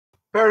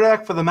Pear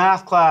Deck for the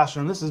math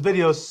classroom. This is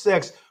video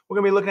 6. We're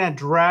going to be looking at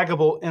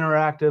draggable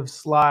interactive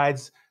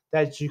slides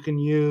that you can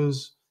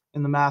use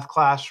in the math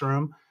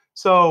classroom.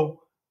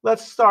 So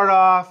let's start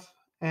off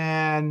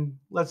and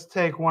let's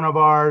take one of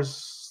our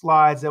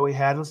slides that we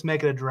had. Let's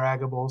make it a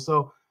draggable.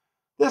 So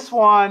this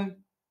one,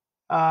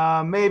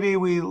 maybe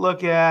we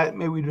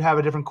have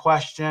a different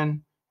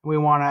question we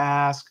want to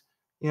ask,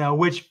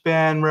 which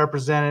bin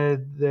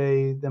represented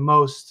the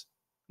most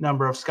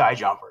number of sky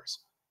jumpers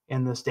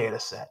in this data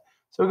set.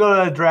 So we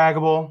go to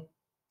Draggable,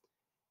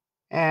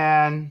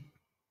 and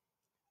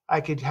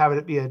I could have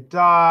it be a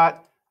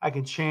dot. I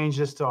can change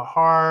this to a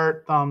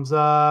heart, thumbs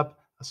up,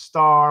 a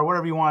star,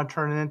 whatever you want to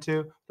turn it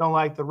into. Don't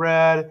like the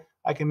red,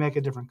 I can make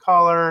a different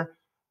color.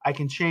 I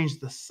can change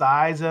the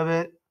size of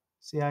it.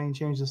 See how you can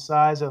change the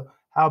size of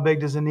how big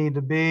does it need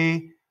to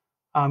be.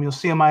 You'll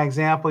see in my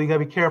example, you got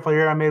to be careful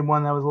here. I made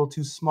one that was a little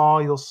too small.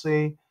 You'll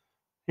see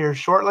here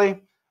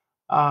shortly.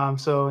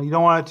 So you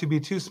don't want it to be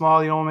too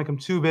small. You don't want to make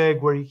them too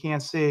big where you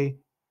can't see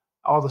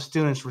all the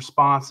students'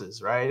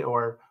 responses, right?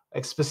 Or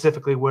like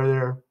specifically where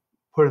they're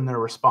putting their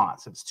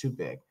response if it's too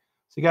big.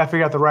 So you got to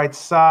figure out the right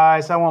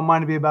size. I want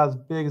mine to be about as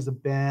big as the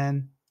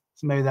bin.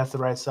 So maybe that's the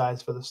right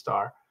size for the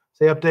star.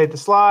 So you update the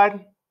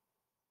slide.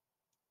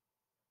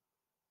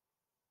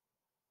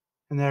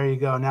 And there you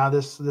go. Now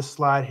this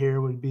slide here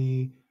would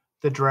be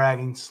the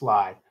dragging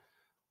slide.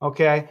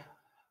 Okay.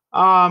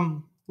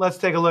 Let's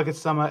take a look at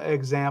some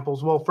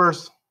examples. Well,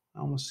 first, I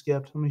almost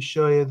skipped. Let me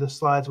show you the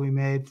slides we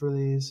made for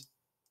these.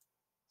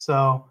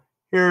 So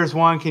here's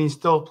one. Can you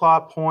still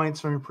plot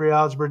points from your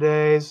pre-algebra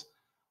days?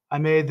 I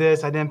made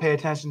this. I didn't pay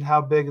attention to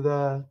how big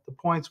the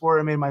points were.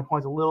 I made my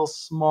points a little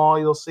small.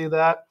 You'll see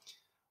that.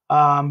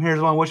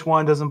 Here's one. Which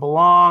one doesn't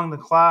belong? The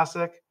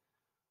classic.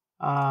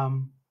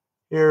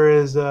 Here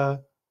is how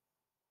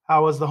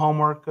was the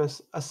homework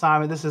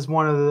assignment? This is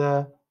one of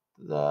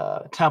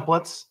the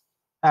templates.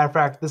 Matter of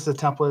fact, this is a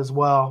template as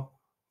well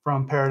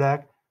from Pear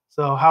Deck.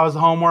 So how was the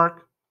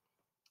homework?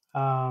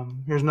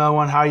 Here's another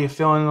one. How are you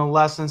feeling in the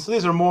lesson? So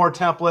these are more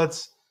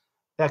templates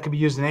that could be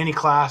used in any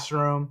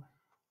classroom.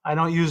 I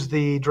don't use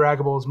the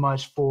Draggable as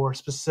much for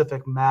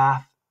specific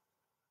math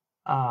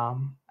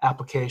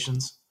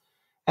applications.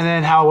 And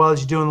then how well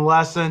did you do in the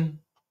lesson?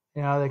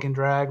 They can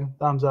drag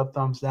thumbs up,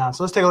 thumbs down.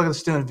 So let's take a look at the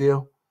student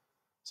view.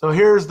 So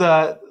here's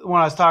the one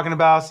I was talking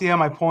about. See how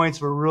my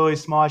points were really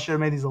small? I should have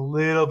made these a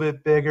little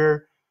bit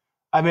bigger.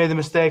 I made the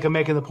mistake of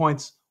making the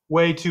points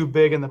way too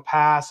big in the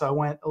past, so I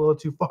went a little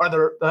too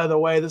farther the other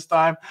way this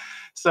time.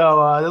 So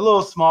they're a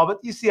little small, but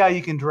you see how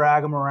you can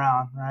drag them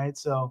around, right?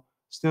 So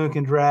student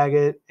can drag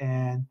it,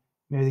 and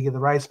maybe they get the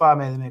right spot,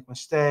 maybe they make a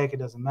mistake. It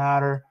doesn't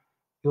matter.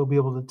 You'll be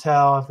able to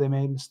tell if they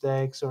made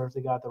mistakes or if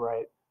they got the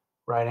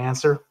right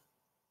answer.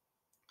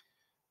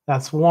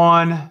 That's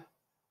one.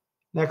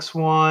 Next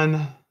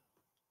one.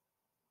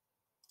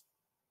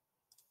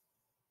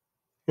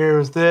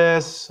 Here's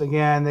this.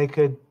 Again, they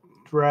could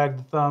drag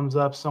the thumbs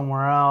up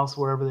somewhere else,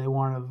 wherever they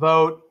want to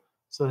vote,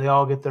 so they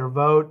all get their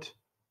vote.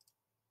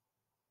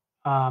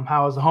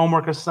 How was the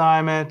homework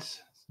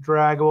assignment?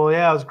 Draggable.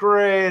 Yeah, it was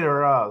great,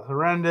 or it was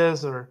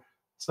horrendous, or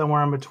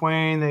somewhere in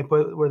between. They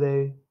put where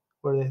they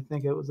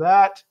think it was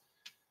at.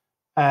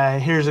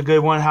 Here's a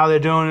good one. How they're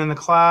doing in the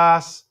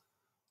class.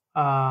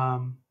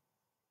 I'm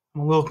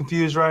a little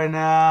confused right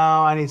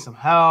now. I need some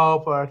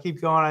help. Or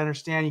keep going. I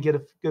understand. You get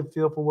a good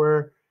feel for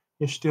where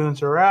your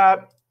students are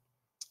at.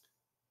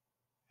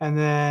 And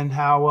then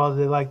how well do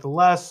they like the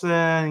lesson,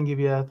 and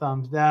give you a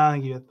thumbs down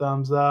and give you a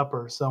thumbs up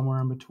or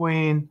somewhere in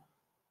between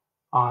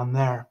on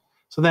there.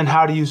 So then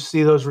how do you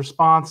see those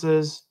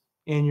responses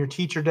in your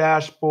teacher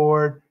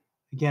dashboard?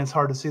 Again, it's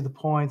hard to see the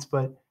points,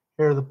 but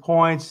here are the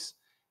points.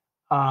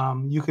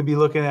 You could be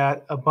looking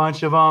at a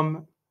bunch of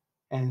them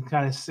and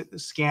kind of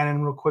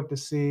scanning real quick to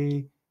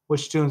see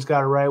which students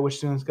got it right, which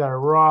students got it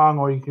wrong,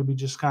 or you could be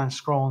just kind of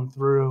scrolling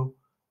through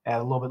at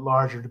a little bit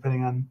larger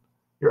depending on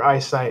your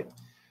eyesight.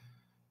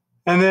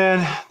 And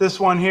then this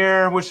one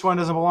here, which one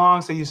doesn't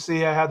belong? So you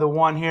see I have the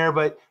one here,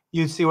 but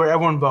you see where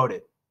everyone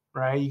voted,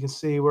 right? You can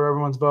see where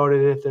everyone's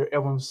voted if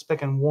everyone's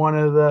picking one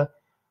of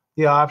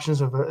the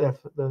options,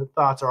 if the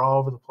thoughts are all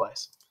over the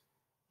place.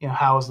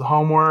 How was the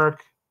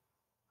homework?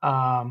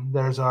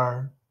 There's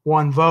our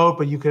one vote,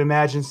 but you can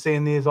imagine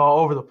seeing these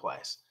all over the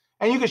place.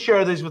 And you can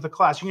share these with the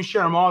class. You can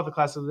share them all with the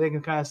class so they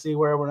can kind of see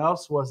where everyone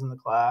else was in the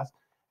class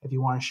if you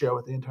want to share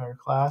with the entire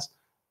class.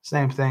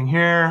 Same thing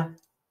here.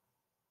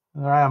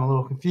 All right, I'm a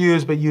little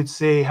confused, but you'd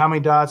see how many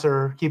dots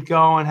are keep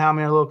going, how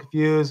many are a little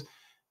confused,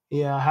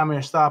 how many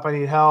are stop, I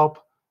need help,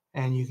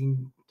 and you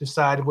can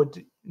decide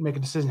make a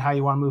decision how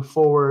you want to move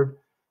forward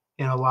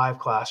in a live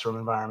classroom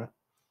environment.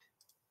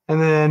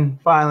 And then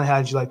finally, how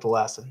did you like the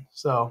lesson?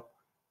 So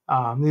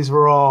these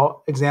were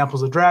all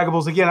examples of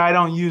draggables. Again, I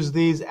don't use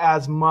these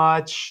as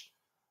much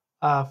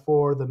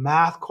for the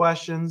math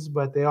questions,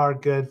 but they are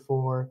good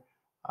for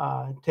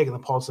taking the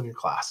pulse of your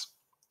class.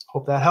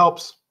 Hope that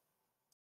helps.